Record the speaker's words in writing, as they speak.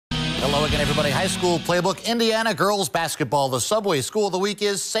Hello again, everybody. High school playbook, Indiana girls basketball. The Subway School of the Week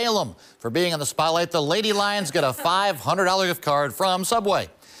is Salem. For being in the spotlight, the Lady Lions get a $500 gift card from Subway.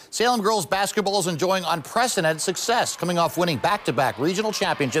 Salem girls basketball is enjoying unprecedented success, coming off winning back-to-back regional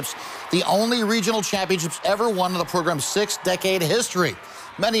championships, the only regional championships ever won in the program's 6-decade history.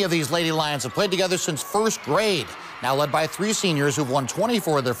 Many of these Lady Lions have played together since first grade, now led by 3 seniors who've won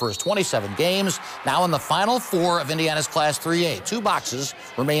 24 of their first 27 games, now in the Final Four of Indiana's Class 3A. 2 boxes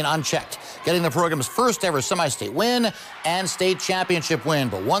remain unchecked, getting the program's first ever semi-state win and state championship win.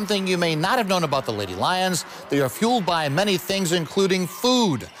 But one thing you may not have known about the Lady Lions, they are fueled by many things, including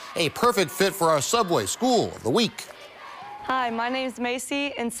food. A perfect fit for our Subway School of the Week. Hi, my name is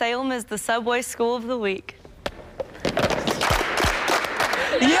Macy, and Salem is the Subway School of the Week.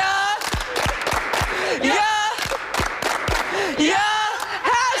 Yeah! Yeah! Yeah!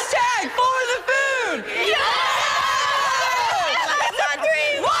 Hashtag for the food! Yeah!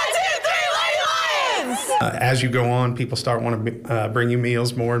 1, 2, 3, Lady Lions! As you go on, people start wanting to bring you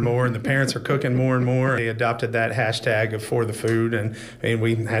meals more and more, and the parents are cooking more and more. They adopted that hashtag of for the food, and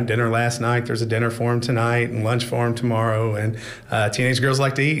we had dinner last night. There's a dinner for them tonight and lunch for them tomorrow, and teenage girls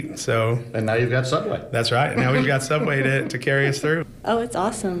like to eat. So. And now you've got Subway. That's right. Now we've got Subway to carry us through. Oh, it's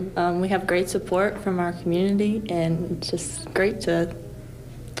awesome. We have great support from our community, and it's just great to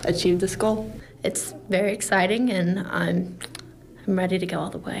achieve this goal. It's very exciting, and I'm ready to go all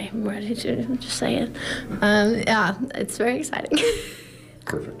the way. I'm ready to just say it. Yeah, it's very exciting.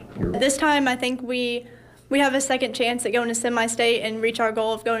 Perfect. This time, I think we have a second chance at going to semi-state and reach our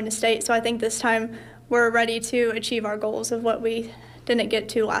goal of going to state. So I think this time we're ready to achieve our goals of what we didn't get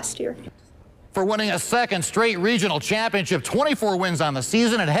to last year. For winning a second straight regional championship, 24 wins on the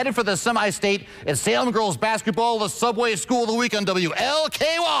season, and headed for the semi-state at Salem girls basketball, the Subway School of the Week on WLKY.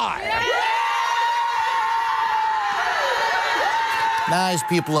 Yeah! Nice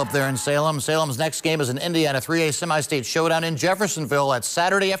people up there in Salem. Salem's next game is an Indiana 3A semi-state showdown in Jeffersonville at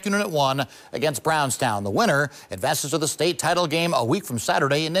Saturday afternoon at 1 against Brownstown. The winner advances to the state title game a week from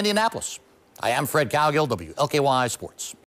Saturday in Indianapolis. I am Fred Cowgill, WLKY Sports.